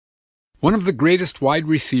One of the greatest wide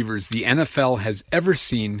receivers the NFL has ever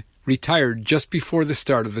seen retired just before the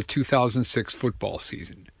start of the 2006 football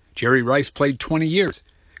season. Jerry Rice played 20 years.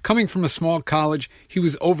 Coming from a small college, he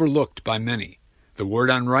was overlooked by many. The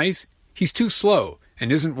word on Rice? He's too slow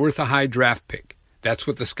and isn't worth a high draft pick. That's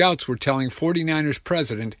what the scouts were telling 49ers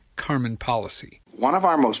president Carmen Policy. One of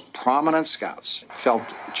our most prominent scouts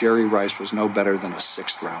felt Jerry Rice was no better than a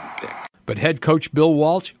sixth-round pick. But head coach Bill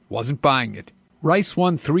Walsh wasn't buying it. Rice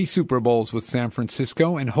won 3 Super Bowls with San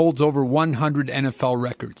Francisco and holds over 100 NFL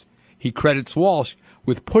records. He credits Walsh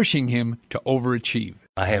with pushing him to overachieve.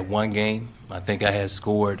 I had one game. I think I had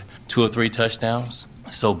scored 2 or 3 touchdowns.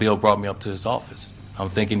 So Bill brought me up to his office. I'm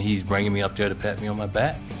thinking he's bringing me up there to pat me on my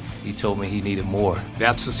back. He told me he needed more.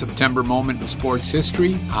 That's a September moment in sports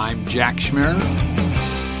history. I'm Jack Schmerer.